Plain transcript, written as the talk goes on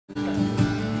A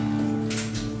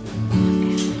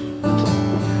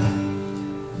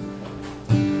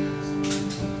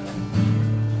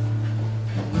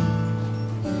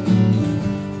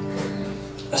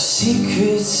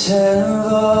secret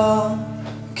temple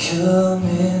come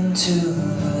into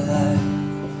the light.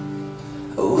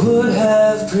 I would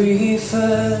have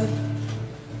preferred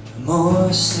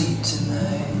more sleep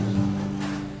tonight,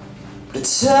 but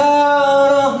it's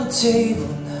out on the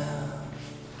table now,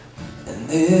 and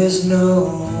there's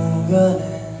no running.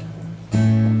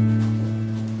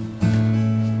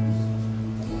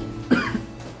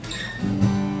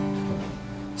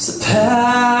 So the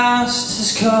past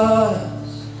has caught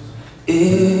us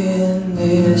in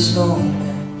this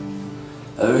moment,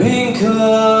 a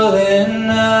wrinkle in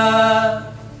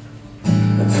a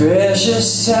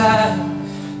precious time.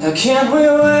 How can't we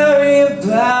worry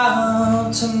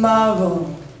about tomorrow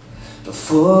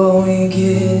before we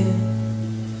get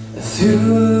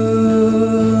through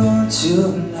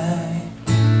tonight?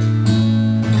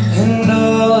 And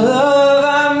all of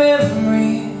our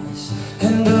memories,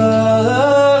 and all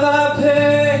of our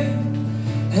pain,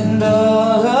 and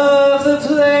all of the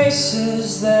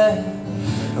places that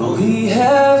we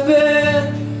have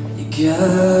been, you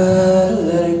gotta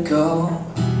let it go.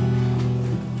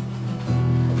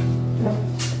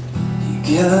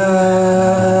 You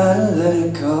gotta let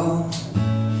it go.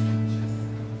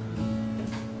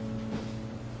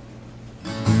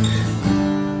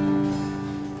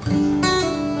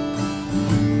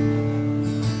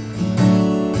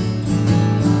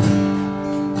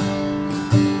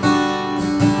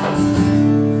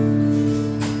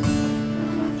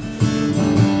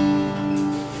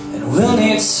 And we'll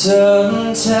need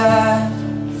some time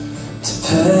to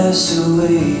pass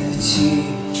away the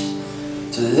tears,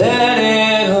 to let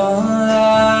it all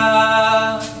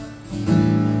out.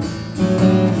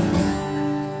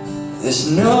 There's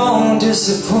no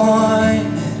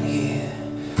disappointment here,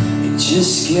 you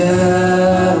just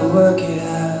gotta work it out.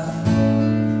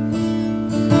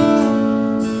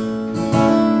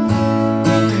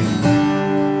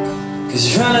 'Cause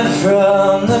running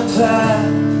from the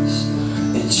past,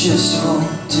 it just won't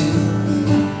do.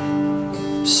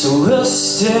 So we'll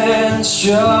stand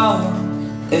strong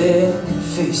and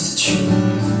face the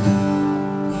truth.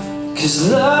 'Cause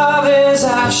love is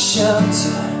our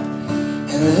shelter,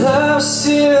 and love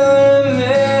still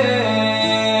remains.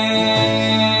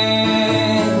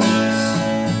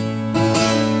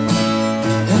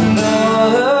 And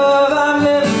all of our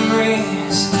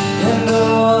memories, and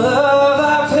all of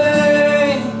our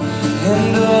pain,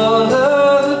 and all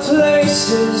of the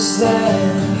places that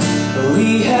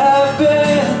we have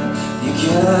been, you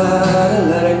gotta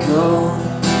let it go.